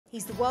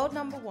He's the world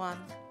 #1,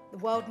 the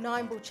world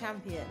 9-ball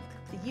champion,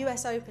 the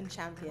US Open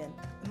champion,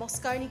 the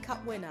Mosconi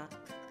Cup winner,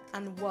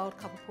 and the World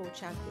Cup of Pool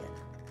champion.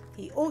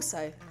 He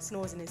also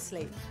snores in his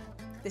sleep.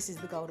 This is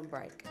the Golden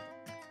Break.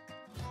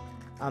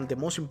 And the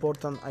most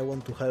important, I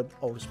want to help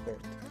our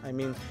sport. I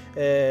mean,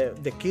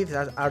 the kids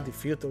are the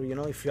future, you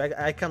know. If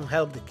I can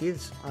help the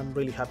kids, I'm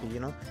really happy,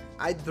 you know.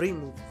 I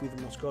dream with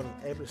Mosconi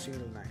every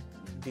single night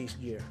this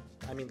year.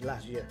 I mean,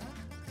 last year.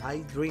 I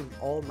dream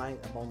all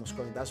night about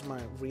Mosconi. That's my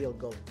real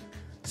goal.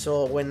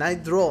 So when I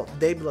draw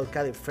David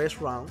Alcade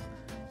first round,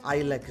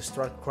 I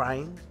start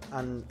crying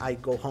and I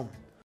go home.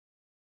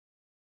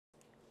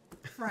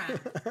 Fran,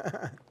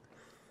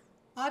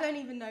 I don't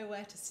even know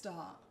where to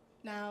start.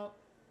 Now,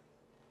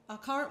 our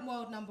current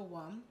world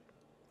 #1,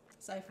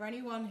 so for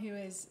anyone who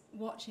is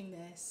watching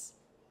this,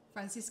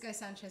 Francisco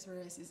Sanchez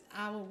Ruiz is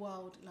our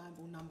world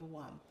global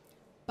 #1.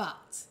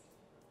 But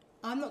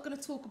I'm not going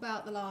to talk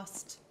about the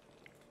last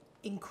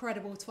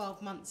incredible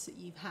 12 months that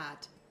you've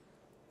had.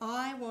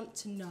 I want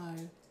to know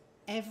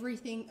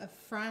everything of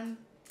Fran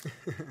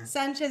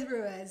Sanchez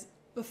Ruiz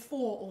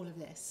before all of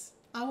this.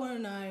 I want to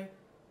know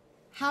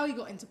how you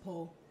got into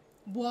pool,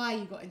 why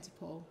you got into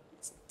pool.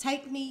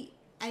 Take me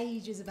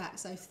ages back,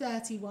 so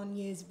 31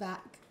 years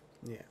back.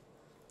 Yeah.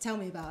 Tell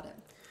me about it.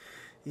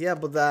 Yeah,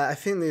 but I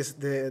think it's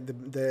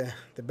the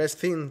best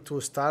thing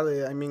to start.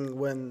 I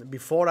mean,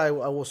 before I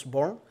was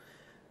born,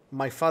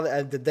 my father,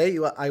 at the day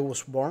I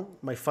was born,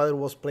 my father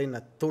was playing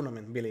a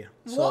tournament billiard.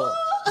 So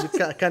you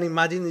can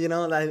imagine, you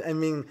know, I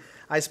mean,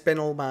 I spent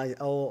all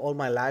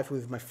my life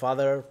with my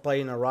father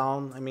playing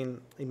around, I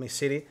mean, in my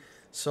city.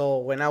 So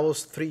when I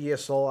was 3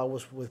 years old, I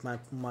was with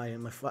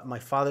my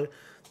father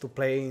to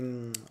play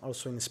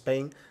also in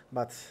Spain.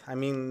 But I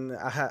mean,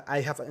 I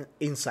have an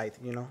insight,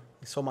 you know,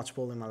 so much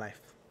pool in my life.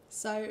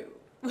 So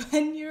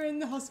when you're in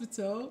the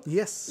hospital,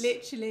 yes,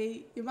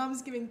 literally, your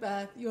mum's giving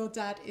birth, your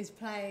dad is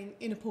playing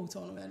in a pool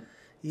tournament.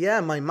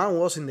 Yeah, my mom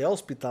was in the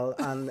hospital,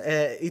 and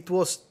it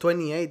was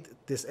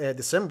 28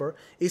 December.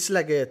 It's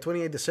like a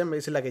 28 December.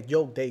 It's like a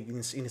joke day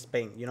in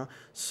Spain, you know.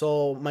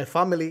 So my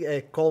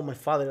family called my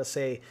father and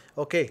say,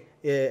 "Okay,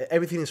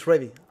 everything is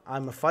ready."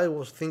 And my father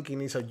was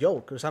thinking it's a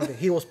joke or something.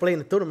 He was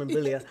playing a tournament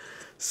billiard.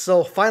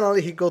 So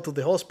finally, he go to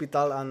the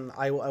hospital, and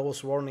I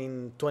was born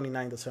in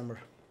 29 December.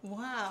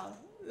 Wow,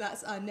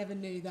 I never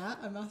knew that,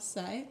 I must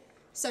say.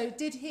 So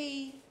did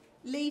he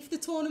leave the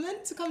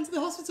tournament to come to the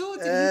hospital, or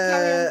did he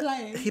carry on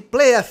playing? He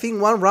played, I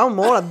think, one round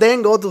more and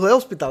then go to the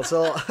hospital.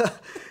 So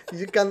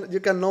you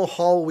can know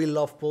how we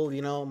love pool.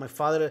 You know, my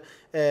father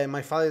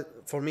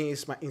for me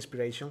is my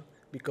inspiration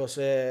because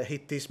he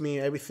teaches me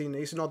everything.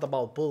 It's not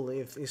about pool.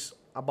 It's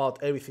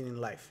about everything in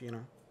life. You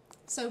know.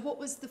 So what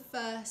was the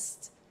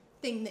first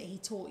thing that he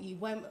taught you?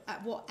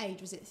 At what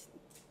age was it?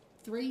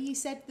 3, you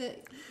said that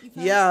you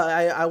first...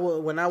 Yeah,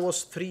 when I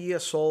was 3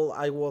 years old,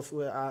 I was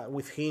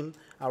with him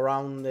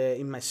around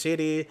in my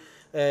city,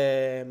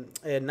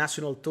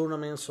 national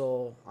tournaments.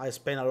 So I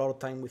spent a lot of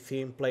time with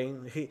him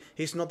playing.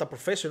 He's not a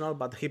professional,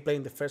 but he played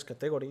in the first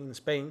category in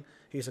Spain.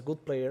 He's a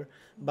good player.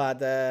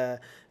 But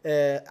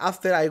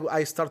after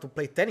I started to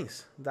play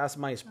tennis, that's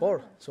my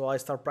sport. So I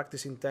started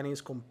practicing tennis,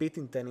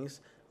 competing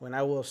tennis when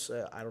I was,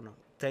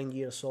 10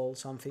 years old,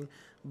 something.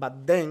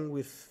 But then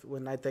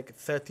when I take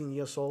 13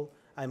 years old,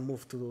 I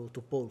moved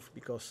to pool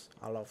because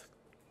I love it.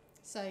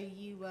 So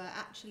you were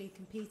actually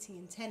competing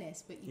in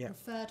tennis, but you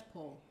preferred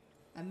pool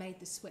and made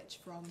the switch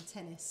from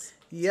tennis.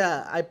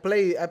 Yeah, I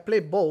play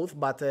both,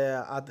 but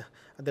at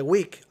the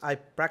week I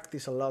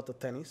practice a lot of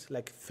tennis,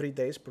 like 3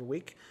 days per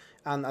week,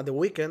 and at the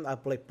weekend I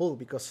play pool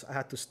because I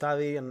had to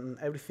study and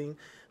everything.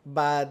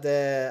 But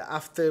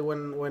after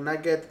when I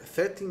get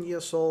 13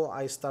 years old,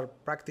 I start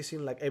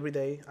practicing like every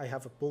day. I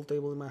have a pool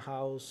table in my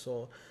house,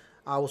 so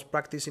I was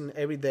practicing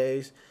every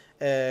day.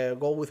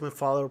 Go with my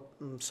father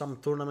some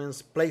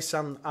tournaments, play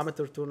some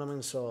amateur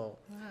tournaments. So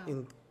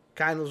in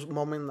kind of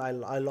moment,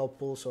 I love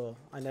pool, so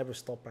I never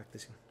stop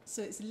practicing.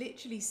 So it's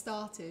literally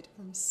started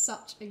from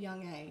such a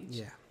young age.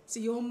 Yeah. So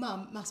your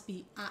mum must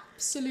be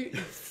absolutely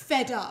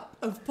fed up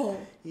of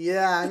pool.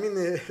 Yeah, I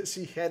mean,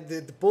 she had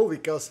the pool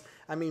because,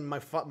 I mean,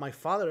 my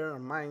father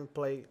and mine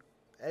play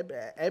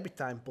every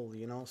time pool,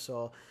 you know.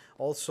 So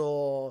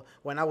also,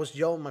 when I was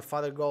young, my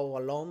father go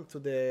alone to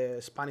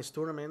the Spanish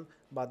tournament,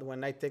 but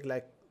when I take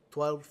like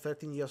 12,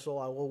 13 years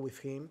old, I go with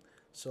him.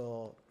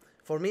 So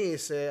for me,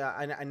 it's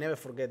I never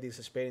forget this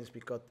experience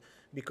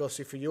because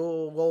if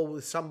you go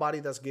with somebody,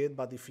 that's good,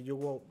 but if you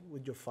go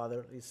with your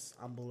father, it's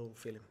unbelievable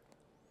feeling.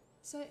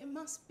 So it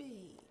must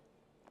be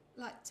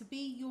like to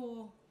be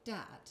your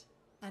dad,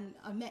 and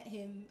I met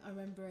him, I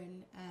remember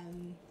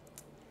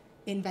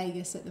in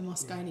Vegas at the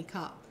Mosconi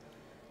Cup.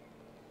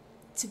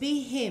 To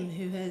be him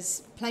who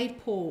has played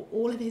pool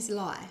all of his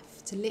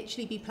life, to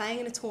literally be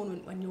playing in a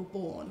tournament when you're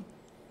born,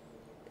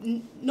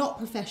 not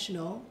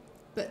professional,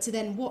 but to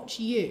then watch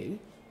you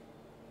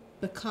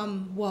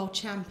become world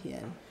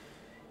champion.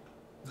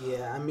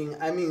 Yeah, I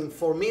mean,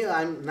 for me,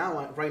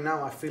 right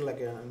now I feel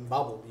like I'm in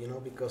bubble, you know,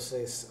 because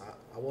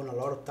I won a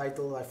lot of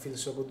titles. I feel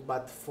so good.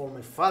 But for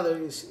my father,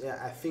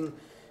 I think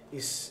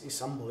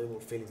it's unbelievable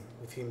feeling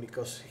with him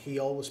because he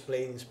always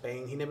play in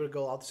Spain. He never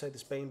go outside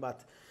Spain,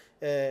 but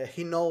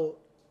he know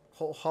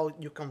how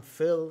you can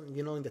feel,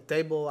 in the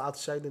table,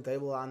 outside the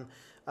table, and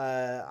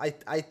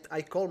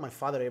I call my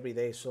father every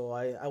day. So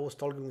I was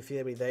talking with him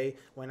every day.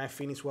 When I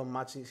finish one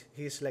match,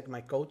 he's like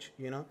my coach.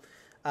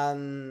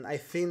 And I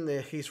think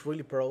that he's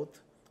really proud.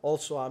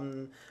 Also,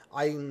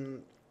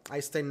 I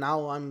stay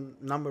now. I'm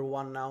number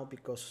one now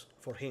because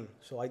for him.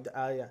 So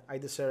I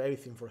deserve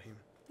everything for him.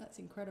 That's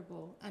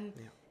incredible. And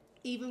Yeah.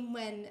 even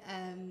when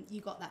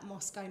you got that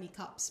Mosconi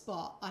Cup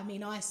spot, I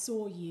mean, I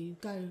saw you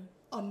go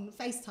on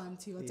FaceTime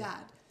to your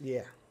dad.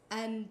 Yeah.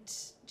 And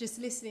just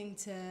listening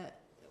to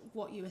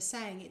what you were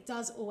saying, it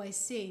does always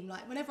seem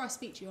like whenever I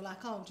speak to you, you're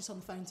like, oh, I'm just on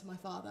the phone to my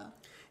father.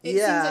 It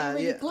seems like you're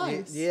really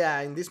close.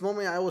 Yeah, in this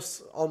moment I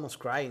was almost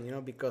crying,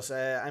 because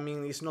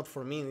it's not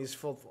for me, it's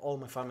for all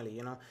my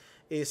family,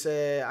 It's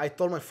I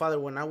told my father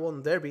when I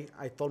won Derby,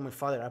 I told my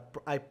father,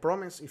 I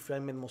promise if I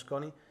met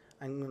Mosconi,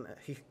 and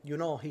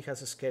he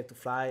has a scared to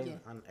fly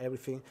and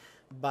everything,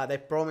 but I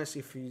promise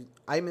if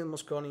I met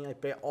Mosconi, I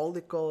pay all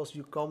the costs,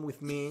 you come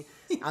with me,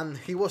 and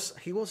he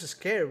was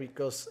scared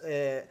because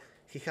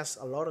he has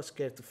a lot of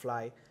scared to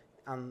fly.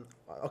 And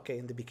okay,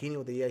 in the beginning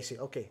of the year, I said,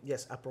 okay,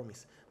 yes, I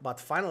promise. But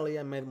finally,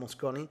 I met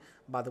Mosconi.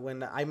 But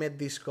when I met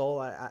this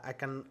goal, I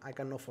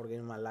cannot forget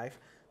in my life.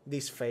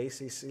 This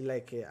face is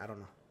like I don't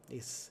know.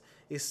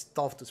 It's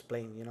tough to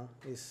explain,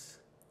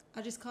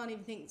 I just can't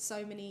even think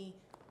so many.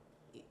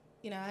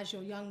 As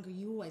you're younger,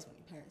 you always want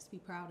your parents to be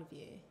proud of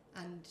you,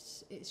 and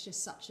it's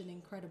just such an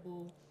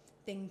incredible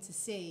thing to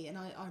see. And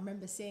I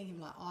remember seeing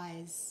him like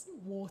eyes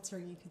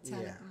watering. You could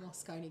tell at the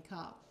Mosconi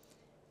Cup.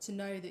 To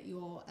know that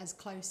you're as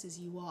close as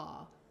you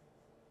are,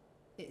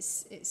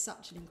 it's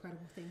such an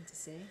incredible thing to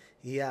see.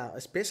 Yeah,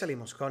 especially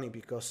Mosconi,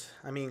 because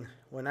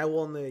when I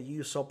won the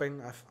US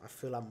Open, I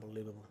feel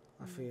unbelievable.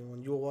 I feel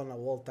when you won a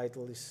world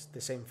title, it's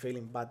the same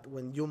feeling. But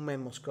when you met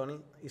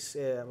Mosconi,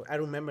 I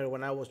remember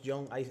when I was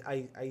young,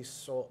 I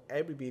saw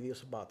every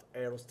videos about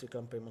Eros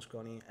Strickland play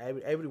Mosconi,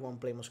 everyone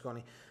play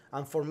Mosconi,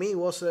 and for me it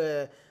was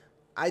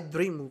I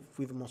dream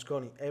with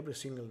Mosconi every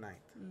single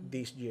night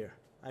this year.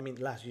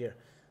 Last year.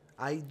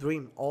 I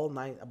dream all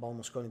night about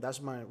Mosconi.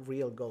 That's my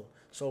real goal.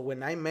 So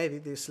when I made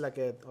it, it's like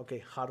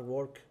hard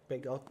work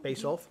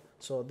pays off.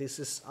 So this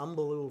is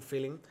unbelievable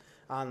feeling,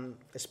 and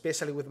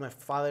especially with my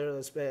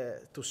father,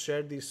 to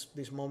share this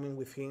moment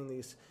with him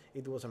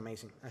it was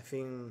amazing. I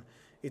think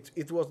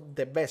it was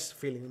the best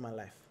feeling in my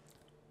life.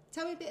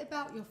 Tell me a bit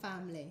about your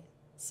family.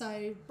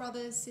 So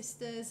brothers,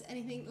 sisters,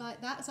 anything like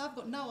that? So I've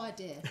got no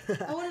idea.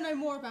 I want to know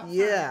more about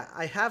Yeah,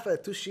 I have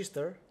two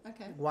sisters.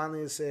 Okay. One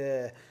is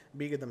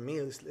bigger than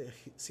me.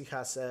 She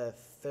has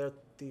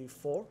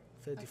 34.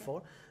 Okay.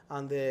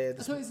 And I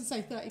thought it was to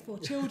say 34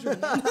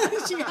 children.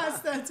 She has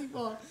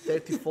 34.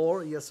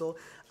 34 years old.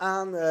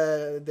 And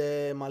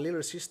my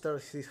little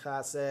sister, she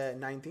has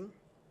 19.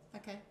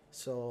 Okay.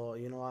 So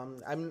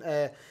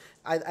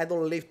I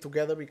don't live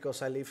together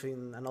because I live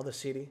in another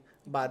city,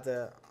 but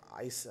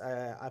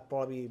I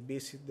probably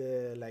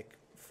visit like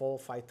 4 or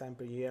 5 times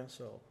per year.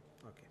 So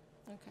okay.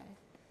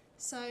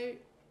 So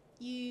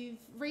you've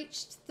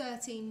reached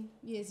 13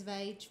 years of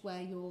age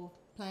where you're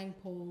playing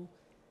pool.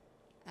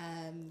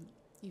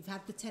 You've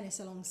had the tennis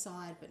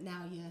alongside, but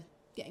now you're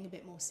getting a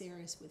bit more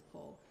serious with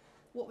pool.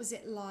 What was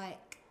it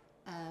like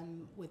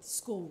with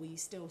school? Were you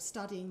still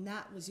studying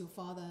that? Was your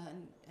father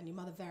and your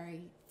mother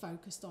very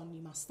focused on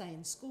you must stay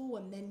in school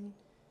and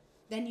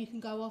then you can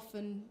go off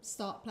and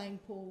start playing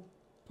pool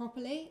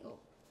properly? Or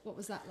what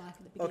was that like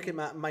at the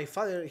beginning? Okay, my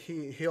father,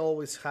 he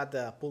always had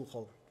a pool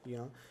hall,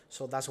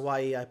 so that's why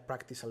I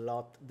practice a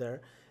lot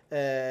there.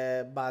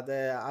 But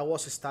I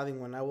was studying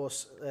when I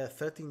was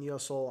 13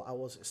 years old. I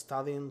was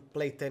studying,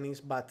 play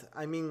tennis. But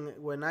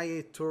when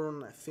I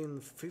turned, I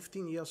think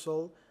 15 years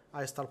old,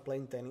 I start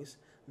playing tennis.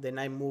 Then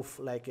I moved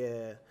like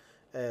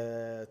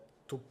to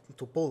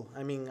pool.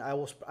 I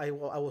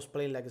was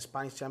playing like a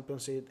Spanish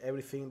championship,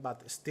 everything,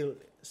 but still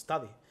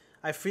study.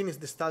 I finished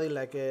the study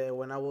like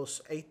when I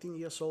was 18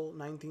 years old,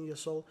 19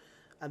 years old,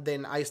 and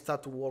then I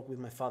started to work with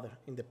my father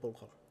in the pool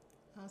hall.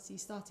 Oh, so you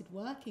started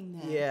working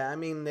there?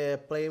 Yeah,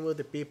 playing with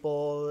the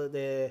people,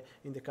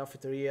 in the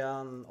cafeteria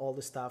and all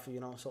the stuff,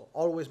 So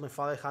always my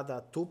father had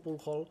a 2 pool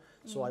hall,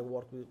 so I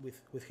worked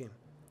with him.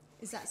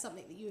 Is that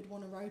something that you would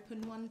want to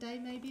open one day,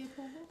 maybe a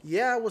pool hall?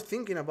 Yeah, I was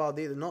thinking about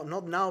it.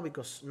 Not now,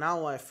 because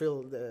now I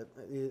feel that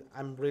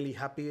I'm really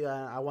happy.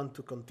 I want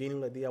to continue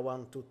like this. I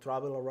want to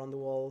travel around the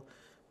world,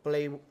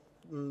 play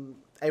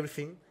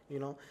everything,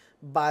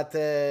 But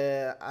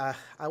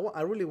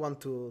I really want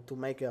to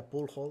make a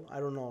pool hall. I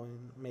don't know,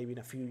 maybe in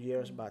a few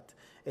years, but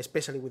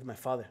especially with my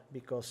father,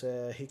 because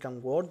he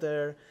can work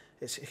there.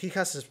 He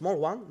has a small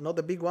one, not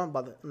a big one,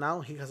 but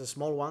now he has a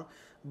small one.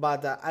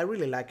 But I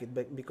really like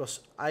it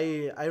because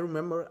I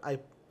remember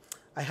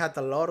I had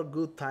a lot of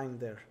good time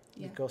there.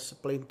 Yeah. Because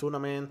playing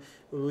tournament,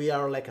 we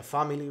are like a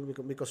family.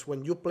 Because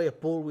when you play a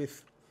pool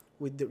with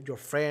your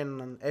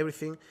friend and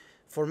everything,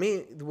 for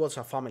me it was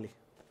a family.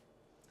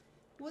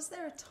 Was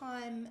there a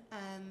time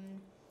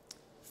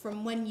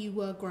from when you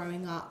were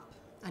growing up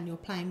and you're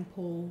playing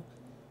pool,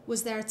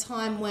 was there a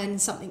time when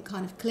something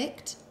kind of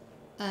clicked?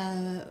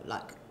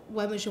 Like,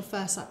 when was your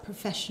first like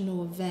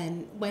professional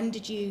event? When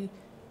did you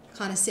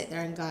kind of sit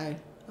there and go,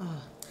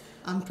 oh,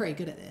 I'm pretty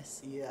good at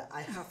this? Yeah,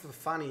 I have a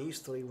funny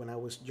history. When I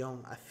was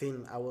young, I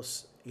think I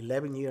was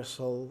 11 years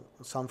old,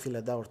 something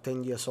like that, or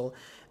 10 years old.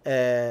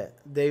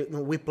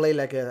 We play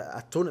like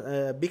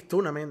a big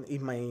tournament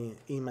in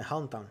my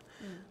hometown.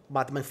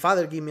 But my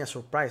father gave me a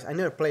surprise. I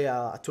never play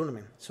a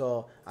tournament,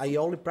 so I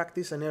only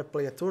practice. I never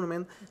play a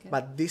tournament. Okay.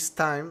 But this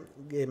time,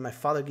 my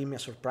father gave me a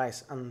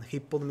surprise, and he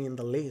put me in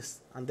the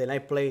list. And then I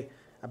play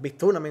a big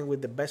tournament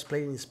with the best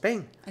player in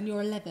Spain. And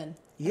you're 11?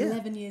 Yeah.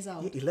 11 years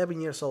old? Yeah,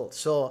 11 years old.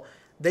 So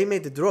they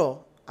made the draw,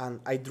 and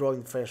I draw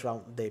in the first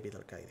round David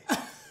Alcaide.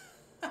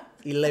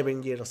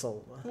 11 years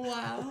old.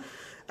 Wow.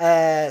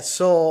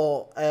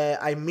 So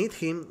I meet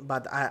him,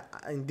 but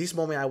in this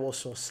moment I was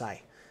so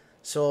shy.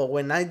 So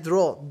when I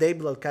draw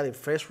David Alcaide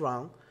first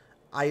round,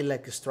 I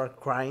like start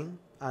crying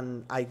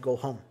and I go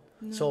home.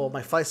 No. So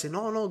my father said,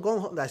 no,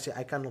 go home. I said,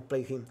 I cannot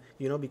play him,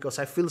 because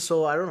I feel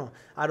so,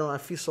 I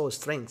feel so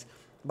strange.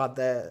 But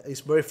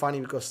it's very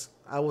funny because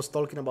I was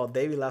talking about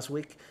David last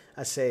week.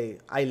 I say,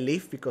 I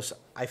leave because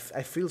I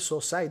feel so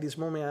sad this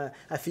moment.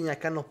 I think I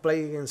cannot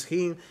play against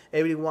him.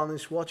 Everyone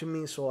is watching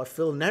me, so I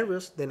feel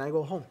nervous. Then I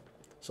go home.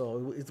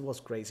 So it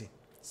was crazy.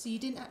 So you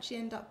didn't actually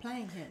end up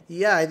playing him?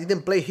 Yeah, I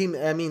didn't play him,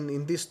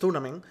 in this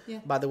tournament. Yeah.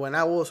 But when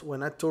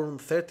I turned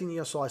 13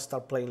 years old, I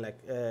started playing like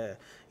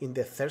in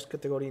the third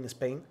category in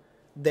Spain.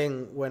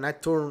 Then when I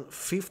turned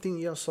 15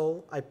 years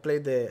old, I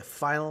played the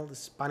final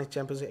Spanish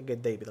Championship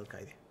against David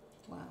Alcaide.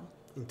 Wow.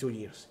 In 2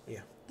 years,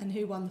 yeah. And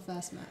who won the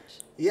first match?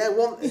 Yeah, I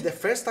won. The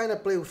first time I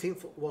played with him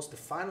was the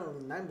final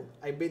in 9-1.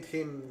 I beat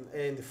him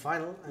in the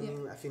final.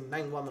 I think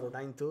 9-1 or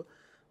 9-2.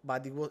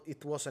 But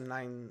it was an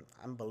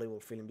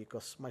unbelievable feeling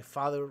because my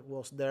father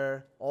was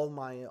there, all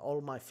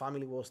my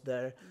family was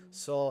there.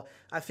 So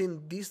I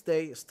think this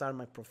day started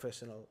my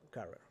professional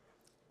career.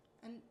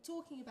 And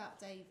talking about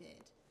David,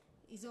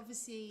 he's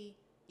obviously,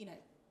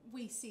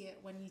 we see it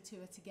when you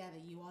two are together.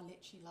 You are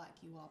literally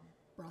like you are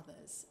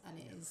brothers, and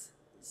it is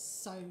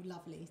so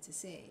lovely to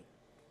see.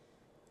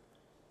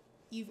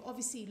 You've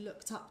obviously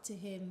looked up to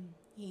him.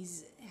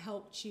 He's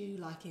helped you,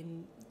 like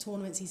in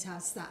tournaments. He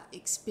has that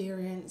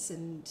experience,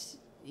 and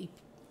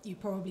you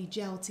probably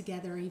gel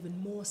together even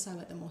more so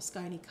at the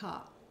Mosconi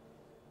Cup.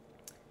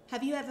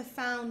 Have you ever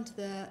found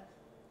that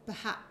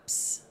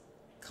perhaps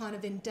kind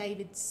of in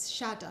David's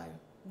shadow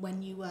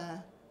when you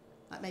were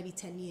like maybe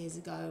 10 years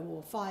ago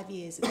or 5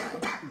 years ago?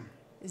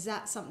 Is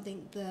that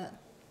something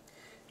that...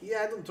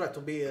 Yeah, I don't try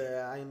to be,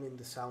 I'm in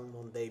the sound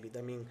on David.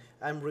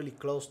 I'm really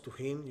close to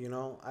him,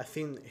 I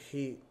think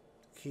he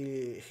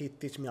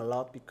teach me a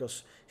lot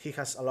because he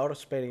has a lot of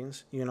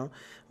experience,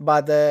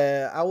 But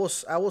I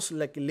was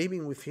like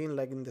living with him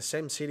like in the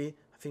same city,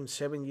 I think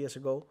 7 years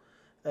ago.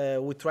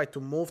 We tried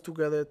to move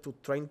together, to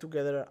train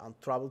together and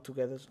travel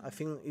together. I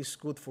think it's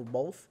good for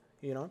both,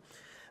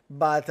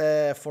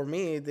 But for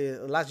me,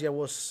 the last year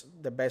was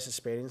the best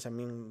experience.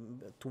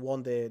 To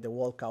win the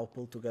World Cup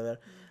pool together.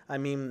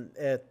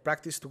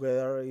 Practice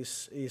together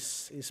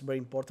is very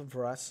important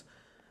for us.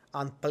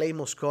 And play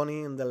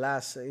Mosconi in the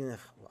last,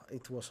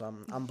 it was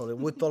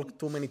unbelievable. We talked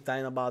too many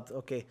times about,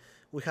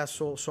 we have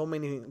so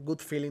many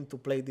good feeling to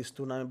play this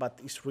tournament, but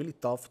it's really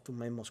tough to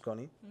make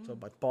Mosconi, so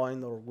by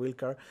point or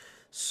wheelcar.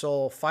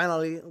 So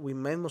finally, we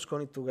made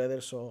Mosconi together,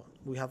 so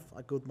we have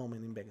a good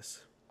moment in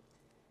Vegas.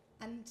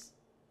 And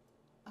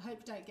I hope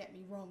you don't get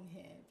me wrong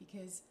here,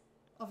 because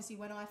obviously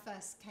when I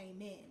first came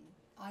in,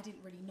 I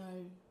didn't really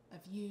know of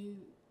you.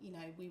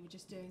 We were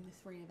just doing the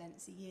 3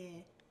 events a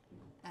year.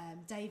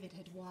 David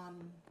had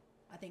won,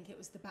 I think it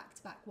was the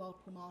back-to-back World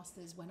Pro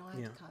Masters when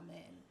I had come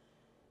in.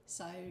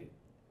 So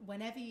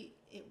whenever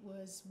it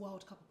was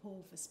World Cup of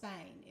Pool for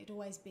Spain, it'd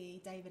always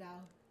be David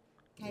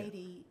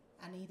Alcaide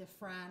and either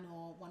Fran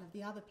or one of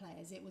the other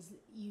players. It was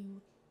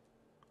you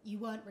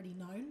weren't really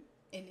known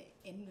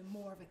in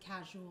more of a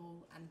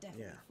casual and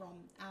definitely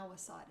from our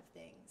side of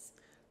things.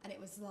 And it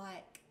was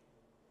like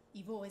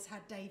you've always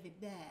had David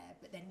there,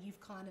 but then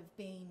you've kind of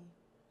been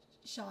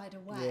shied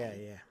away.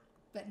 Yeah.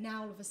 But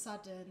now all of a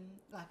sudden,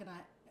 and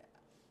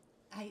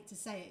I hate to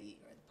say it,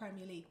 you're at the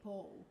Premier League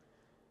pool,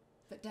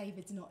 but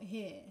David's not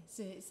here.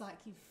 So it's like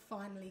you've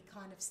finally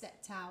kind of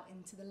stepped out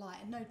into the light.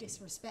 And no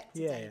disrespect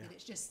to David,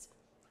 it's just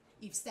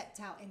you've stepped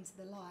out into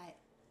the light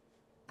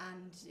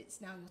and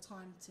it's now your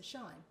time to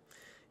shine.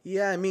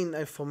 Yeah,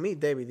 for me,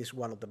 David is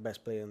one of the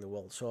best players in the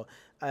world. So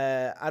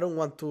I don't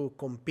want to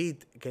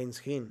compete against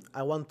him.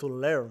 I want to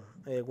learn.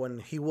 When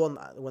he won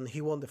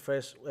the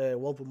first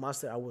World Pro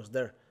Master, I was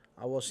there.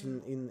 I was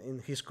in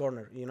his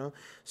corner,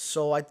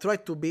 So I try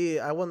to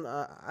be. I'm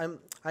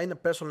a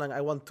person like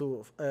I want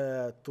to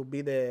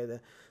be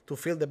to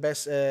feel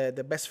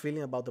the best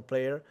feeling about the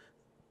player,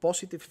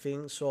 positive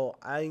thing. So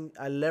I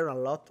learn a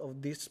lot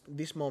of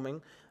this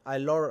moment. I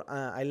learn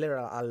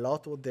a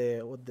lot with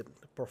the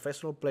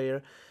professional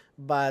player,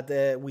 but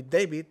with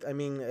David,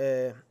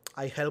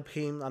 I help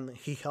him and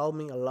he helped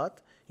me a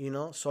lot,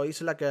 So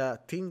it's like a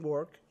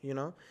teamwork,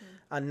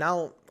 And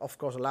now, of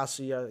course, last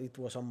year it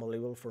was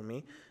unbelievable for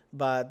me.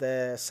 But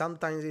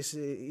sometimes it's,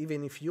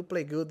 even if you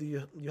play good,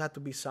 you have to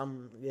be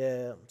some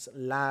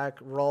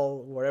lag,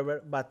 roll,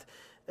 whatever. But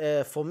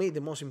for me, the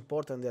most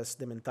important is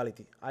the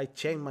mentality. I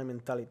changed my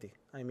mentality.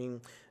 I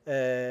mean,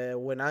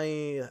 when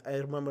I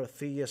remember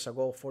 3 years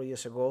ago, 4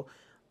 years ago,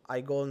 I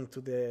go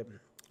into the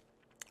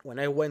when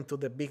I went to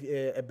the big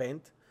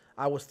event,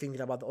 I was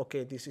thinking about,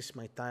 okay, this is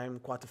my time,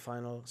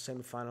 quarterfinal,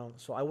 semifinal.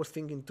 So I was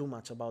thinking too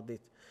much about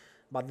it.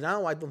 But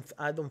now I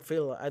don't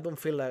feel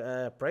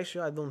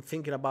pressure. I don't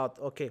thinking about,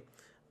 okay,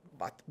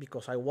 but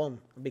because I won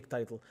a big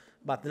title.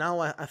 But now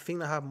I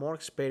think I have more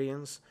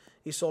experience.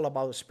 It's all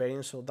about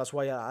experience. So that's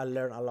why I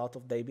learned a lot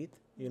of David,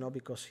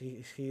 because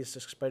he is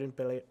an experienced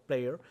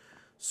player.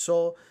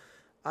 So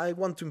I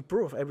want to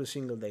improve every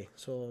single day.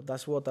 So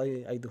that's what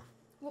I do.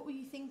 What were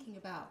you thinking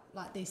about,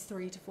 like these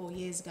 3 to 4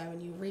 years ago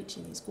when you were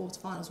reaching these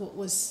quarterfinals? What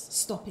was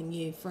stopping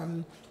you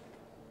from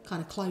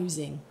kind of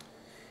closing?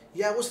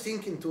 Yeah, I was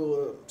thinking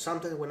to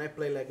sometimes when I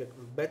play like a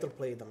better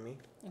player than me,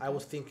 I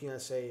was thinking I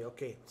say,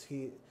 okay,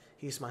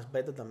 he's much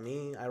better than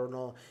me. I don't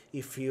know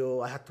if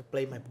I had to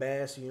play my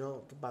best,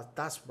 but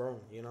that's wrong,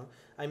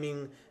 I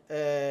mean,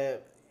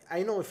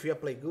 I know if you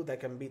play good, I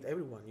can beat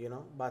everyone,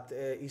 but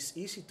it's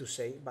easy to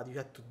say, but you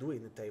have to do it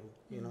in the table,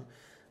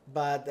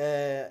 But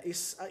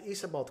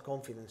it's about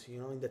confidence,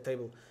 in the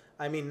table.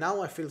 I mean,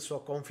 now I feel so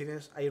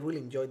confident. I really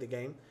enjoy the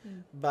game,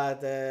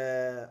 but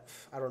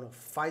I don't know.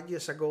 5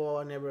 years ago,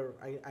 I never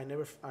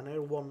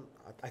won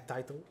a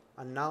title,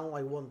 and now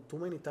I won too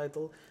many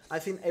titles. I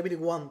think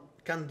everyone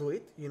can do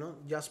it.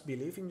 Just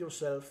believe in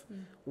yourself,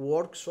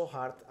 work so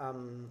hard,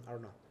 and I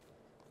don't know,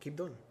 keep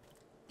doing.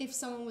 If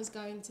someone was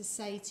going to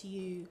say to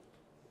you,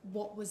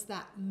 what was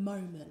that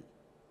moment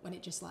when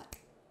it just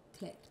like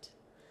clicked?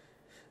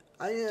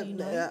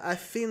 I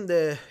think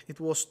that it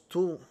was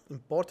two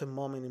important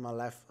moments in my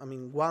life. I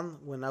mean, one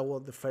when I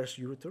was the first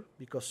Euro Tour,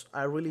 because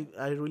I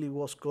really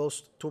was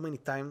close too many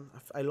times.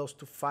 I lost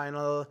to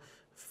final.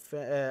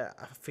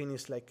 I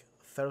finished like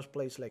third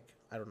place, like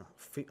I don't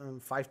know,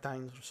 5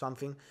 times or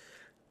something.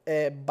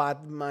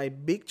 But my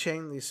big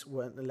change is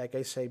when, like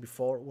I say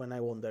before, when I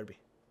won Derby.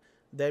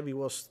 Derby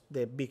was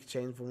the big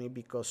change for me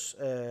because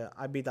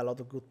I beat a lot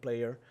of good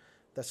players.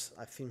 That's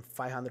I think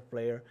 500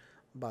 players,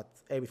 but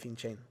everything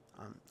changed.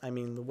 I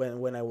mean,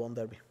 when I won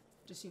Derby.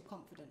 Just your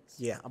confidence.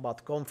 Yeah,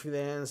 about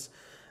confidence.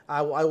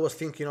 I was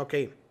thinking,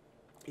 okay,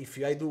 if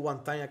I do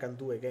one time, I can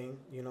do again.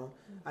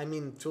 I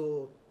mean,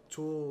 two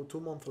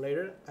months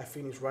later, I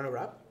finished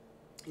runner-up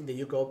in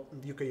the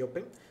UK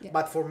Open. Yeah.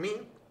 But for me,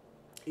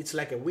 it's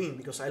like a win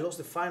because I lost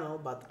the final,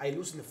 but I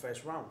lose in the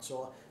first round.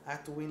 So I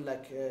had to win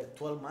like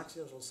 12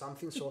 matches or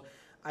something. So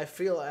I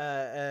feel,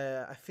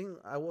 I think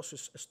I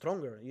was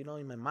stronger,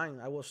 in my mind.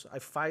 I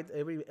fight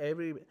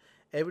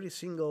every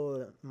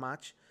single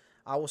match.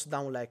 I was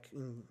down like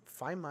in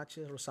 5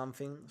 matches or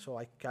something. So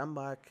I come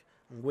back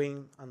and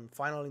win. And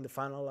finally, in the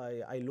final,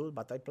 I lose,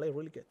 but I play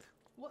really good.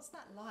 What's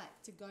that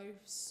like to go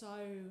so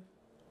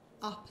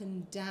up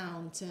and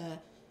down,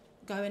 to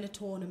go in a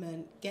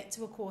tournament, get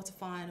to a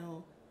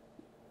quarterfinal,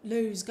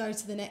 lose, go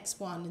to the next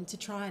one, and to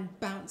try and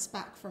bounce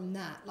back from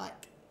that?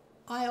 Like,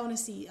 I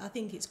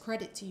think it's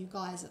credit to you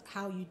guys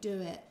how you do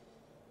it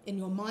in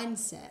your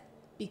mindset,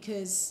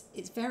 because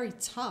it's very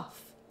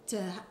tough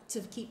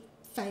to keep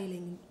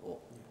failing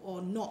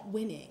or not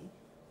winning,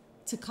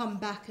 to come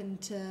back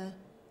and to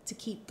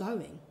keep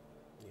going.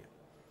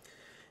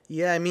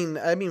 Yeah, I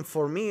mean,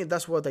 for me,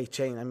 that's what I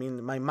change. I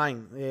mean, my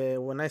mind.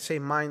 When I say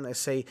mind, I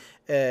say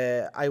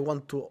I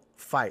want to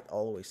fight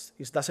always.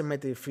 It doesn't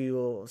matter if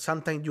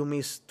sometimes you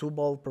miss 2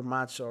 balls per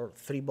match or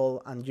 3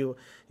 balls, and you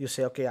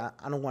say, okay,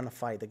 I don't want to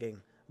fight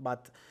again.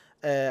 But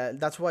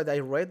that's why I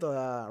read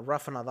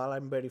Rafa Nadal.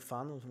 I'm very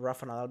fan of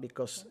Rafa Nadal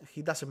because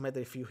he doesn't matter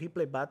if he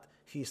play bad,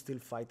 he's still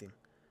fighting.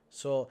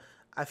 So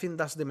I think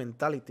that's the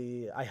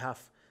mentality I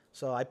have.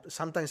 So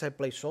sometimes I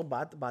play so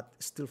bad, but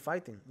still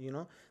fighting.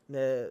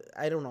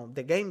 I don't know.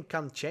 The game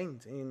can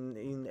change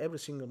in every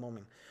single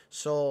moment.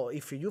 So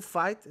if you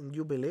fight and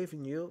you believe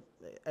in you,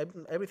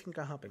 everything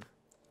can happen.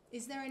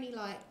 Is there any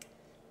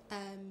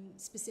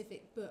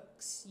specific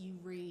books you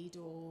read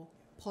or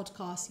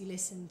podcasts you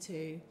listen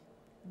to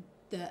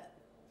that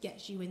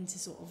gets you into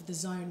sort of the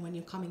zone when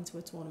you're coming to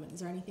a tournament?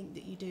 Is there anything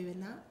that you do in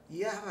that?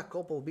 Yeah, I have a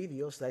couple of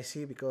videos that I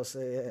see because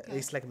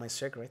it's like my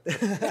secret.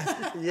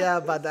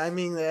 Yeah, but I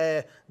mean,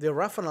 the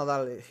Rafa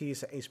Nadal,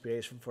 he's an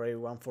inspiration for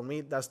everyone. For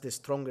me, that's the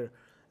stronger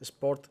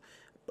sport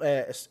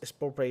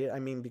player. I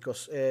mean,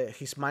 because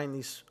his mind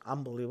is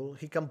unbelievable.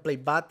 He can play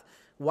bad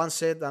one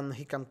set and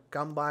he can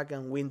come back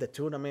and win the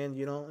tournament.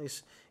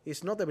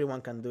 It's not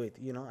everyone can do it.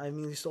 I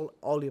mean, it's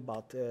all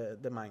about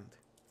the mind.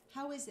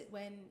 How is it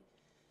when?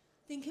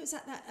 I think it was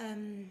at that, I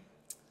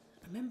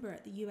remember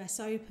at the US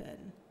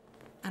Open,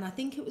 and I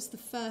think it was the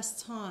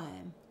first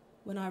time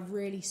when I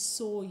really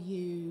saw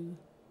you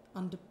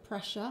under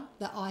pressure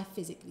that I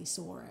physically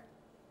saw it.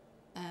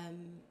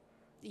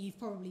 You've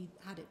probably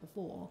had it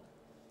before,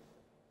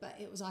 but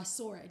I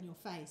saw it in your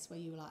face where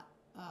you were like,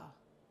 oh,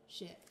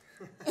 shit.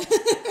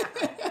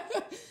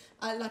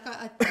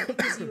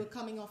 Because you were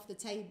coming off the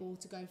table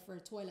to go for a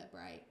toilet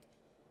break,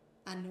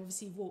 and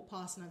obviously you walked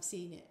past, and I've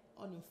seen it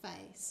on your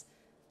face,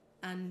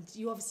 and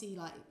you obviously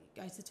like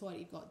go to the toilet.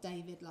 You've got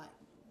David like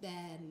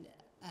there,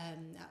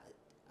 and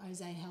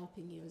Jose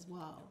helping you as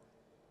well.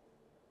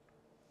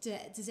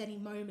 Does any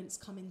moments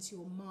come into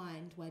your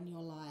mind when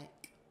you're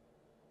like,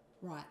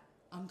 right,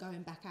 I'm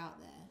going back out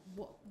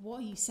there? What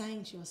are you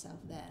saying to yourself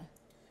there?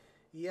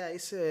 Yeah,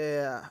 it's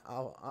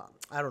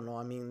I don't know.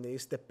 I mean,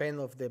 it's depend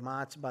of the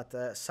match,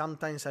 but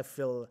sometimes I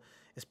feel,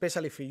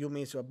 especially if you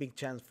miss a big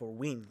chance for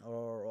win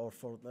or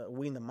for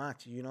win the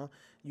match, you know,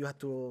 you have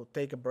to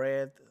take a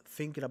breath,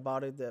 thinking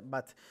about it.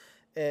 But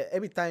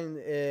every time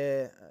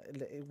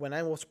when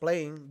I was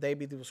playing,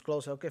 David was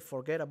close. Okay,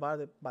 forget about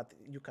it, but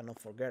you cannot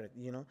forget it.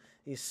 You know,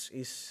 it's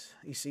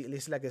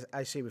like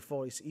I say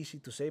before. It's easy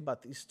to say,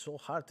 but it's so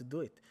hard to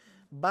do it.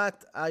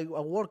 But I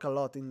work a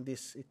lot in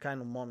this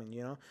kind of moment,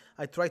 you know.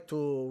 I try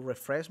to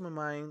refresh my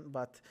mind,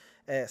 but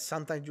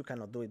sometimes you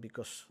cannot do it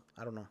because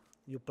I don't know.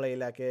 You play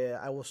like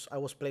I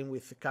was playing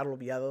with Carlo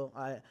Viado.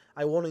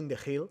 I won in the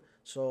hill,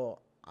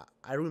 so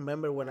I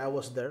remember when I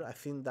was there. I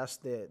think that's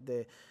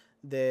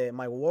the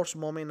my worst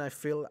moment. I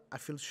feel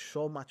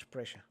so much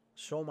pressure.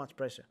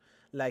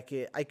 Like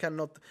I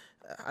cannot,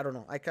 I don't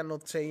know. I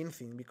cannot say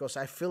anything because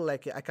I feel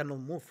like I cannot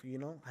move. You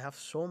know, I have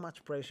so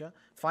much pressure.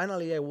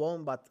 Finally, I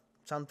won, but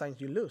sometimes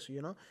you lose,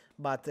 you know.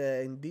 But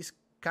in this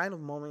kind of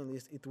moment,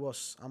 it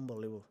was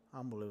unbelievable.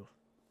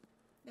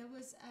 There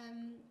was,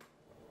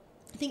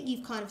 I think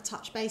you've kind of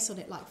touched base on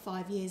it like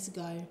 5 years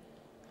ago.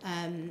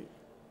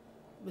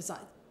 Was like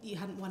you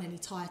hadn't won any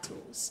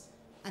titles,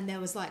 and there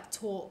was like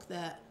talk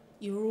that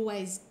you were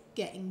always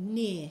getting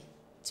near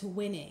to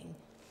winning,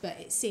 but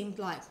it seemed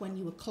like when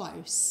you were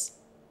close,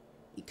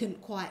 you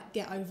couldn't quite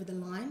get over the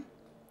line.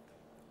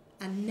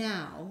 And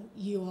now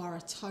you are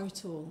a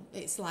total.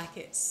 It's like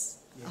it's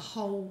a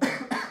whole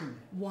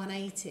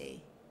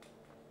 180.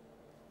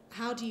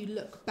 How do you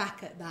look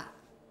back at that,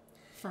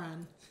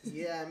 Fran?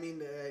 Yeah, I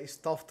mean, it's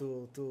tough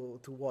to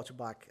watch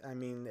back. I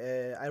mean,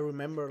 I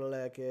remember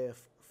like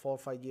 4 or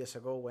 5 years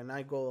ago when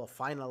I go a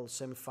final,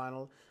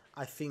 semi-final,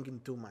 I thinking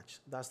too much.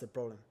 That's the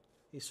problem.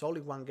 It's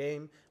only one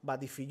game,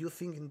 but if you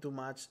thinking too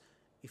much,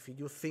 if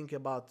you think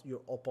about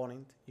your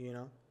opponent, you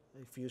know,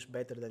 if he's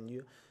better than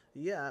you,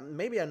 yeah,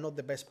 maybe I'm not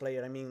the best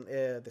player. I mean,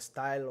 the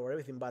style or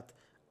everything, but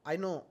I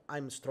know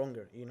I'm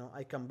stronger, you know,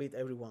 I can beat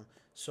everyone.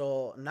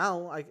 So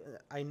now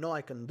I know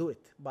I can do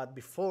it. But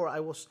before I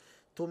was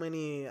too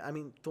many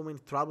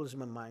troubles in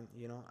my mind,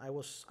 you know. I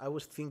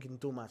was thinking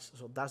too much.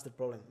 So that's the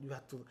problem.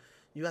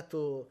 You have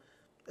to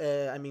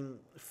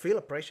feel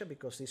a pressure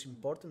because it's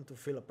important to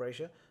feel a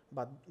pressure,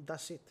 but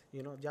that's it,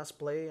 you know, just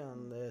play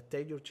and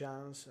take your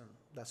chance and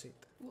that's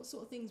it. What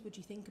sort of things would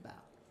you think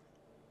about?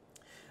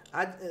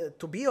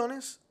 To be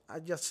honest, I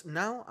just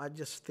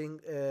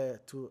think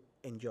to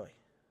enjoy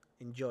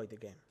the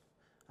game.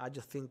 I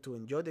just think to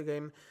enjoy the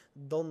game.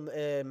 Don't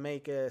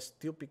make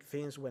stupid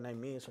things when I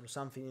miss or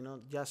something. You know,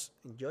 just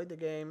enjoy the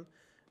game.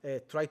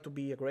 Try to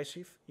be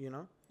aggressive. You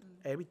know,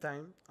 every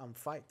time and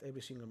fight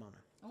every single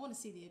moment. I want to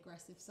see the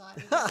aggressive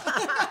side.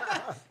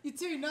 You're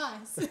too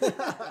nice.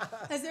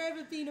 Has there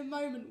ever been a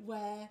moment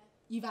where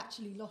you've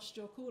actually lost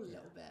your cool a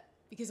little bit?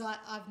 Because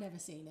I've never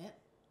seen it.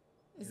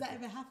 Has that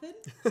ever happened?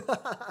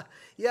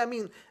 Yeah, I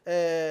mean,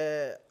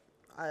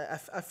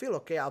 I feel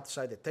okay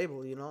outside the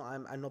table, you know.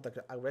 I'm not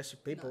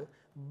aggressive people, no.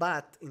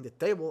 But in the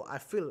table I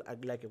feel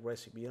like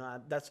aggressive, you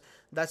know.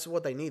 That's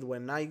what I need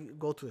when I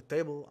go to the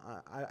table.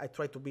 I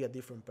try to be a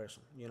different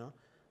person, you know.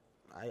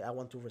 I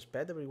want to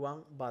respect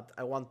everyone, but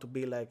I want to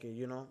be like a,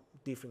 you know,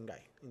 different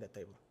guy in the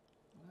table.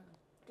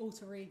 Wow.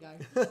 Alter ego.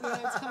 You know,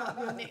 to come up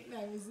with your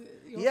nickname.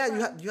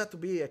 You have to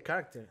be a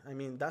character. I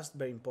mean, that's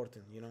very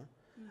important, you know.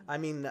 I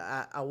mean,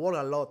 I work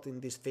a lot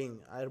in this thing.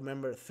 I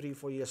remember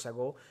 3-4 years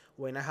ago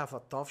when I have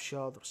a tough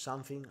shot or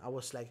something, I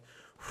was like,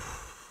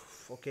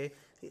 okay,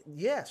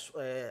 yes,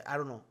 I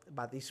don't know,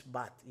 but it's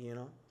bad, you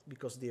know,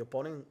 because the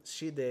opponent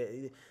see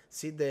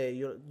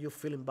you're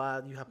feeling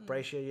bad, you have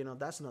pressure, you know,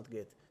 that's not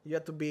good. You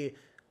have to be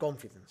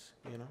confident,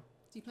 you know.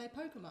 Do you play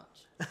poker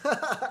much?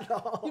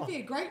 No. You'd be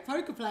a great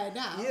poker player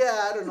now.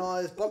 Yeah, I don't know.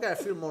 It's poker, I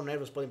feel more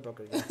nervous playing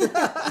poker.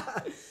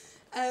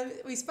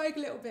 We spoke a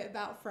little bit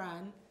about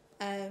Fran.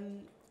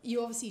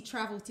 You obviously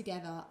travel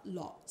together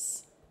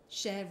lots,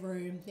 share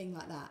room, thing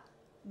like that.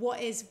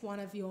 What is one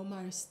of your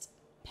most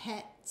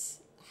pet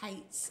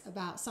hates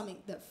about something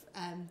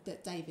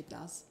that David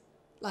does?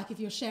 Like if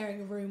you're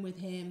sharing a room with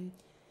him,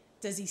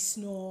 does he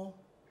snore?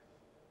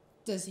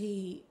 Does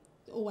he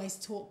always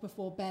talk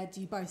before bed? Do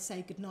you both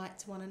say goodnight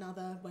to one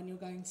another when you're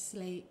going to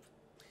sleep?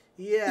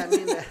 Yeah, I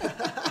mean,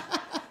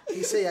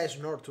 he say I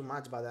snore too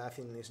much, but I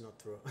think it's not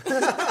true.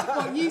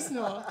 What, you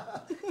snore?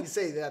 He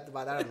say that,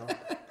 but I don't know.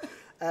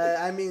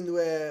 I mean,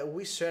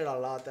 we share a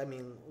lot. I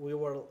mean, we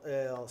were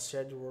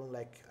shared room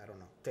like, I don't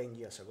know, 10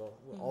 years ago,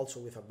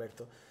 also with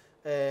Alberto.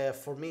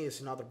 For me,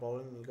 it's another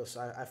problem because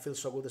I feel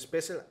so good.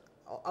 Especially,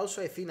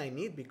 also I think I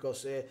need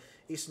because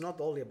it's not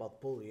only about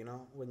pool, you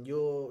know. When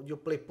you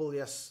play pool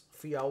just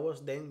 3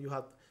 hours, then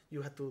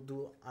you have to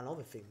do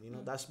another thing. You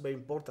know, that's very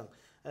important.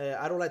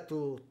 I don't like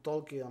to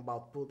talk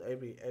about pool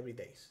every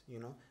days. You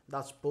know,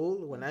 that's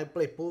pool. When I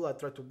play pool, I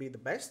try to be the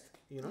best.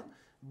 You know,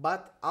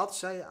 but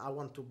outside, I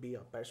want to be a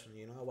person.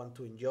 You know, I want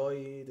to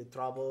enjoy the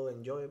travel,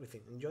 enjoy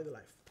everything, enjoy the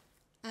life.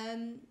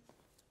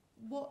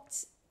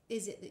 What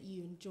is it that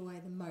you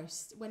enjoy the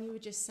most? When you were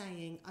just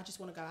saying, I just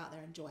want to go out there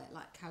and enjoy it,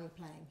 like how we're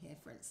playing here,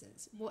 for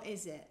instance. What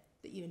is it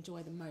that you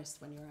enjoy the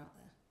most when you're out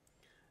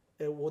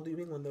there? What do you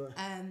mean when the?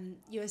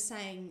 You were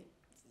saying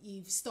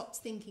you've stopped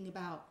thinking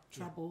about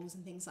troubles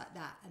and things like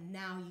that, and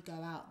now you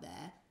go out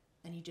there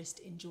and you just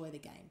enjoy the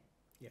game.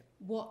 Yeah.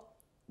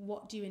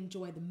 What do you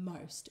enjoy the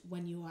most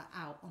when you are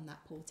out on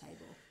that pool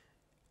table?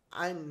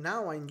 I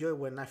enjoy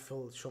when I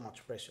feel so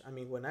much pressure. I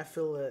mean, when I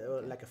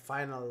feel like a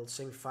final,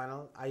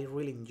 semi-final, I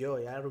really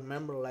enjoy. I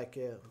remember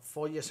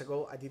 4 years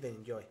ago, I didn't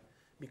enjoy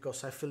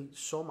because I feel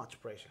so much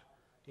pressure,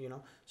 you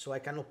know. So I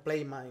cannot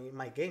play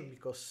my game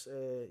because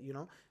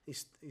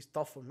it's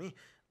tough for me.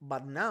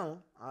 But now,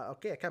 I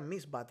can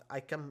miss, but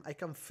I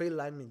can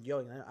feel I'm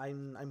enjoying.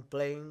 I'm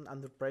playing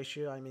under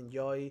pressure. I'm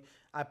enjoying.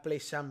 I play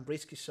some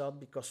risky shot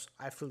because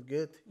I feel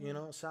good. You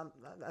know,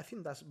 I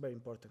think that's very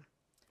important.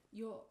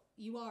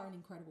 You are an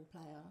incredible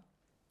player,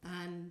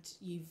 and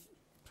you've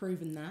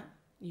proven that.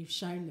 You've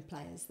shown the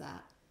players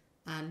that,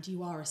 and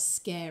you are a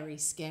scary,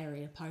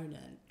 scary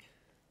opponent.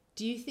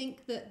 Do you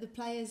think that the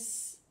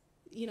players,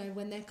 you know,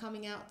 when they're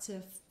coming out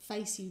to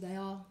face you, they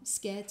are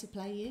scared to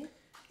play you?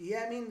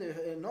 Yeah, I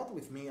mean, not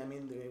with me. I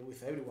mean,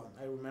 with everyone.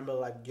 I remember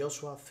like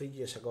Joshua 3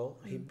 years ago.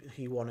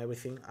 He won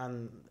everything,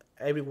 and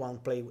everyone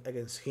played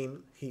against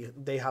him.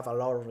 They have a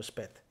lot of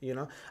respect. You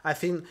know, I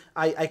think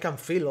I can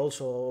feel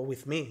also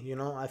with me. You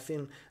know, I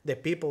think the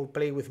people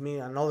play with me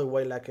another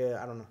way. Like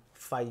I don't know,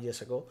 5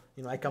 years ago.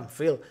 You know, I can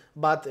feel,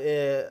 but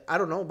I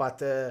don't know.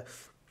 But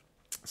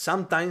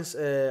sometimes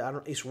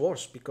it's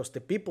worse because the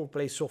people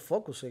play so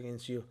focused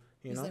against you.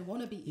 You know, they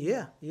want to beat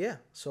you. Yeah.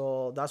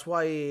 So that's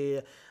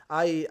why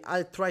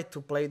I try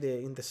to play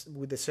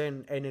with the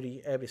same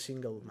energy every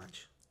single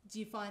match. Do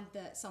you find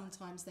that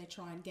sometimes they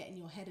try and get in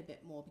your head a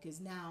bit more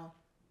because now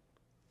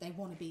they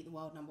want to beat the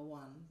world #1?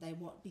 They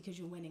want, because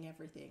you're winning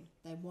everything.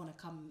 They want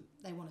to come.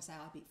 They want to say,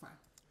 "I beat Fran."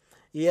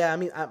 Yeah,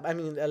 I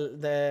mean,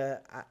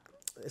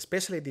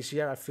 especially this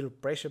year, I feel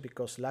pressure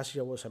because last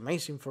year was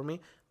amazing for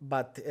me,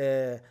 but.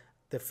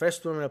 The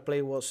first tournament I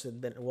played was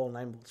the World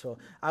No.1, so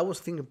I was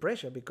thinking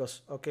pressure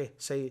because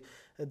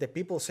the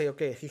people say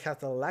he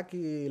had a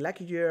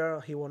lucky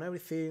year, he won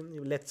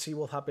everything. Let's see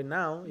what happened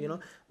now, you know.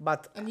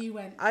 But and you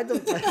went. I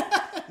don't.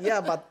 Yeah,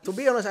 but to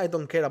be honest, I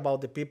don't care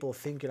about the people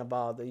thinking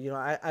about. You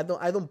know,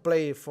 I don't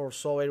play for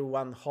show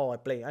everyone how I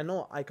play. I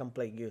know I can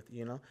play good,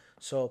 you know.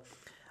 So,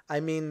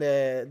 I mean,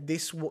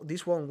 this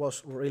one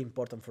was really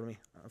important for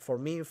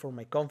me, for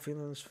my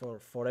confidence,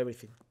 for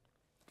everything.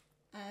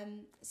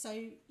 So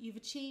you've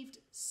achieved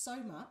so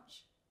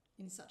much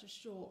in such a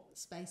short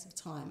space of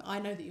time. I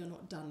know that you're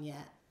not done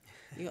yet.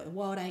 You got the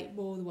World 8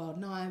 ball, the World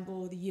 9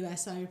 ball, the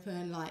US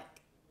Open, like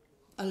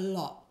a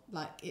lot.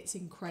 Like it's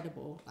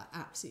incredible, like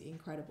absolutely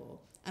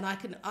incredible. And I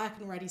can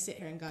already sit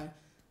here and go,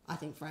 I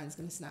think Fran's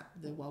going to snap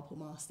the World Pool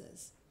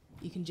Masters.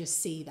 You can just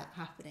see that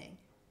happening.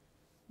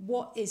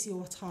 What is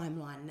your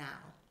timeline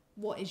now?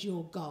 What is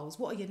your goals?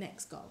 What are your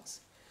next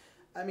goals?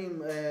 I mean,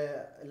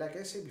 like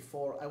I said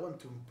before, I want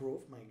to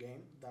improve my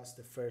game. That's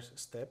the first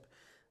step.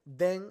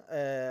 Then,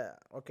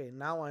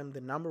 now I'm the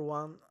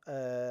 #1.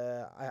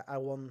 I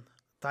won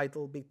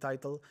big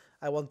title.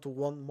 I want to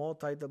win more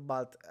title,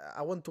 but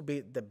I want to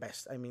be the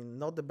best. I mean,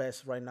 not the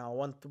best right now. I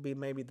want to be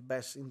maybe the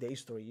best in the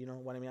history. You know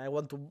what I mean? I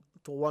want to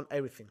win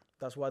everything.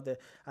 That's what.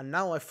 And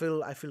now I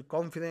feel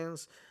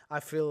confidence. I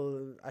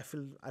feel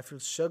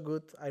so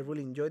good. I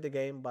really enjoy the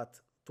game.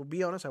 But to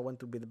be honest, I want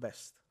to be the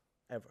best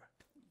ever.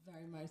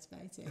 Very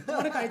motivating. I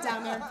want to go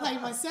down there and play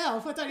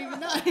myself. I don't even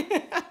know.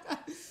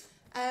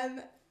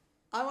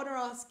 I want to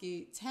ask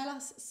you, tell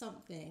us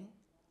something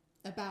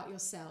about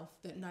yourself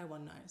that no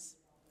one knows.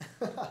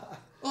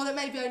 Or that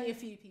maybe only a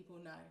few people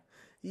know.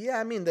 Yeah,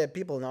 I mean, the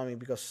people know me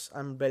because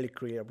I'm very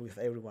clear with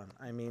everyone.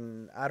 I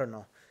mean, I don't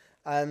know.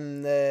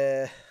 And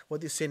what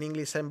do you say in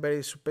English? I'm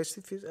very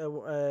superstitious.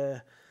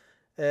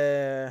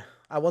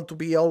 I want to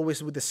be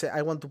always with the same.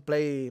 I want to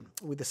play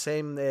with the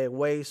same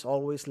ways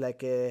always,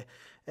 like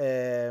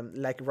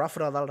Rafa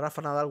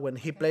Nadal. When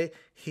he play,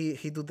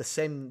 he do the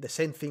same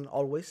thing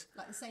always.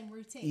 Like the same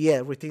routine.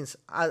 Yeah, routines.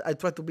 I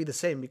try to be the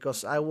same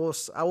because I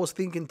was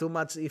thinking too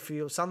much. If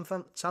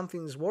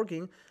something is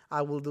working,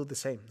 I will do the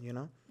same. You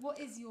know. What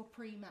is your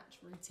pre-match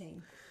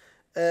routine?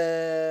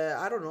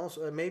 I don't know.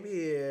 So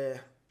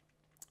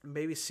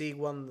maybe see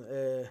one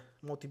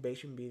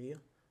motivation video,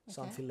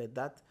 something like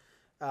that.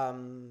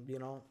 You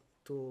know,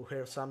 to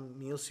hear some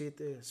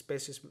music,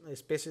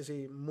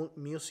 especially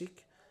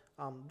music.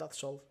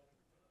 That's all.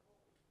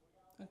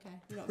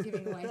 Okay, you're not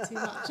giving away too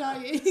much, are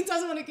you? He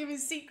doesn't want to give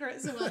his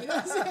secrets away.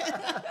 That's it.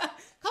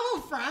 Come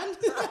on, Fran.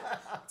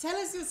 Tell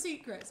us your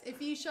secrets.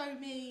 If you show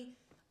me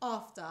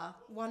after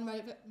one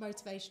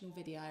motivational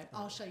video,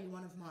 I'll show you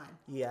one of mine.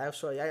 Yeah,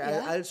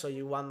 I'll show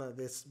you one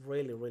that's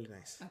really, really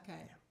nice.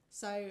 Okay. Yeah.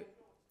 So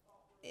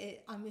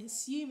I'm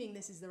assuming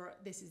this is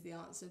the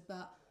answer,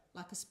 but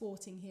like a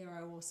sporting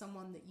hero or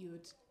someone that you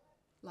would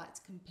like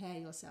to compare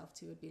yourself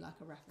to would be like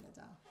a Rafa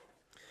Nadal.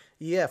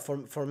 Yeah,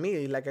 for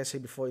me, like I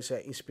said before, it's an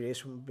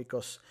inspiration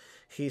because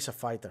he's a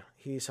fighter.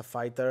 He's a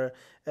fighter.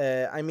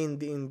 I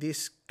mean, in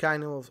this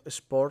kind of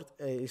sport,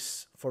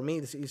 is for me,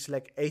 it's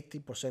like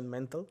 80%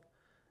 mental,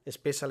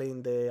 especially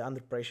in the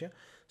under pressure.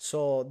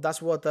 So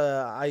that's what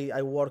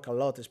I work a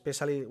lot,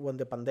 especially when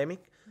the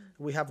pandemic.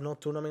 We have no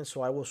tournaments,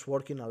 so I was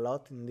working a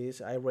lot in this.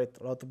 I read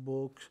a lot of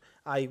books.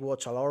 I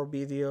watch a lot of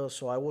videos.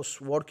 So I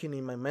was working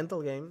in my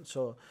mental game.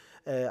 So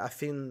I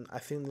think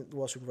it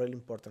was really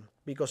important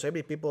because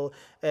every people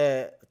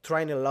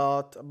trying a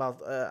lot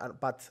about,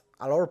 but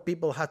a lot of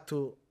people had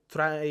to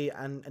try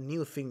and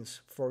new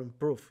things for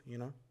improve.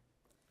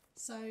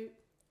 So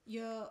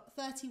you're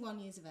 31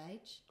 years of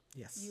age.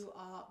 Yes.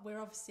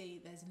 We're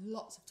obviously, there's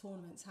lots of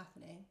tournaments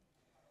happening,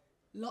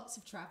 lots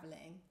of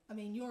traveling. I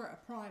mean, you're at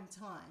a prime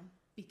time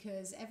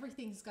because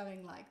everything's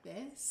going like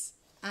this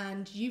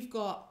and you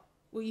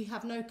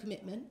have no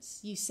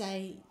commitments. You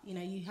say,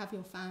 you have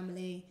your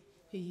family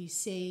who you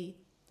see,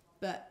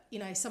 but,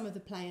 some of the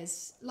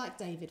players, like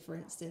David, for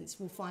instance,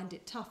 will find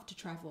it tough to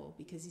travel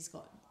because he's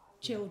got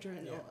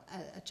children or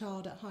a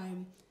child at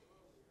home.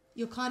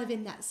 You're kind of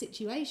in that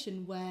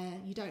situation where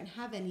you don't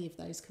have any of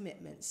those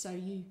commitments. So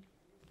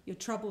your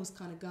troubles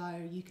kind of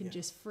go, you can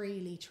just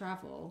freely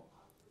travel.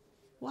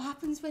 What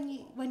happens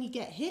when you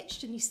get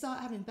hitched and you start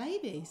having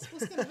babies?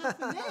 What's going to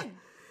happen then?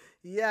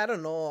 Yeah, I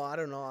don't know.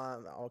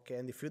 Okay,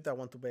 in the future I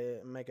want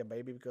to make a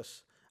baby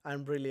because I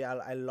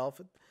love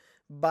it.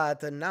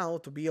 But now,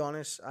 to be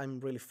honest, I'm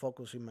really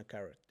focused in my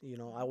career.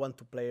 I want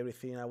to play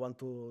everything. I want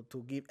to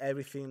give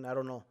everything. I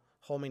don't know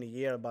how many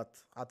years,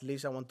 but at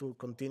least I want to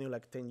continue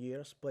like 10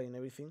 years playing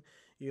everything.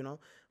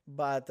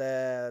 But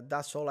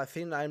that's all. I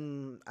think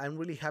I'm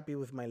really happy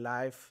with my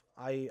life.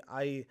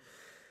 I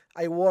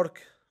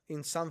work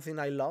in something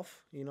I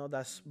love.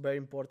 That's very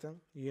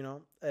important.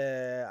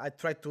 I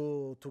try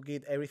to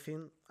get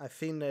everything. I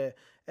think a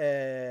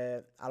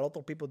lot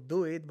of people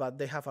do it, but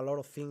they have a lot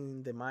of things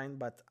in their mind.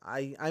 But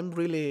I'm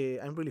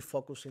really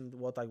focused in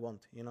what I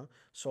want.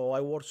 So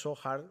I worked so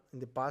hard in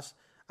the past.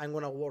 I'm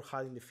gonna work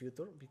hard in the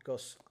future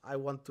because I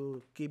want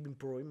to keep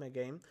improving my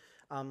game,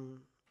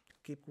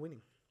 keep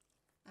winning.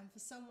 And for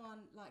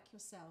someone like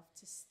yourself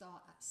to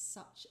start at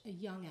such a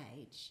young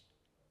age,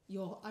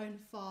 your own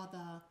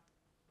father,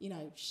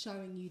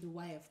 showing you the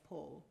way of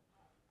Paul,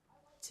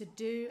 to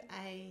do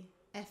a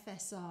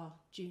FSR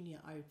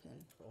Junior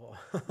Open. Oh.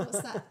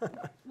 What's that?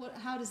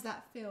 How does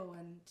that feel?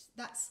 And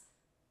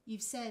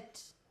you've said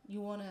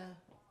you want to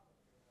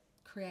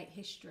create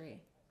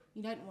history.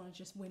 You don't want to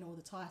just win all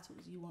the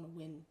titles. You want to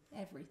win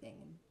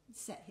everything and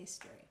set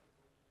history.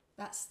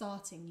 That's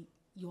starting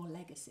your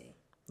legacy.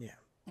 Yeah.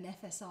 An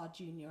FSR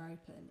Junior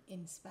Open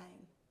in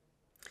Spain.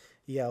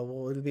 Yeah,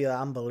 well, it'll be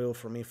unbelievable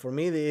for me. For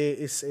me,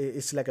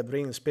 it's like a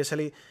dream,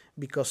 especially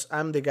because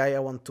I'm the guy I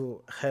want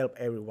to help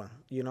everyone.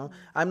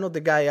 I'm not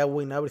the guy I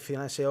win everything.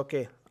 I say,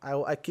 okay,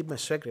 I keep my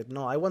secret.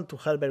 No, I want to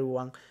help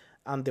everyone,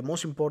 and the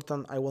most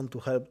important, I want to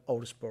help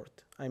our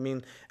sport. I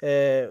mean,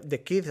 the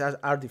kids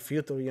are the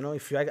future.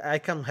 If I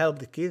can help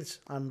the kids,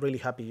 I'm really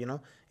happy.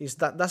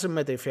 That doesn't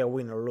matter if I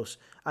win or lose.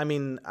 I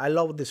mean, I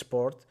love the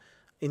sport.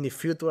 In the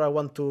future, I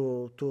want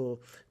to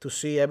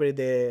see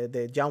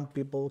the young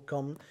people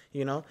come.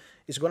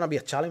 It's gonna be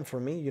a challenge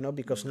for me.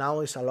 Because now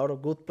it's a lot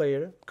of good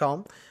players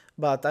come,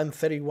 but I'm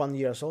 31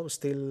 years old,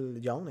 still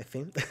young, I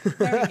think.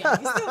 Very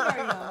young. You're still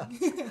very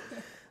young.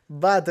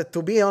 But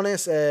to be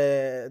honest,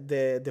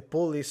 the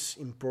pool is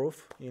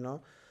improved.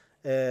 And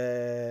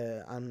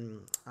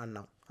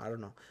now I don't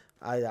know.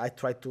 I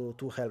try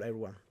to help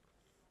everyone.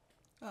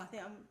 Well, I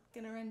think I'm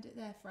going to end it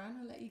there, Fran.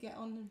 I'll let you get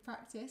on and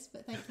practice,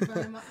 but thank you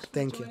very much for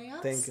Thank joining you.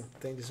 us.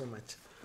 Thank you so much.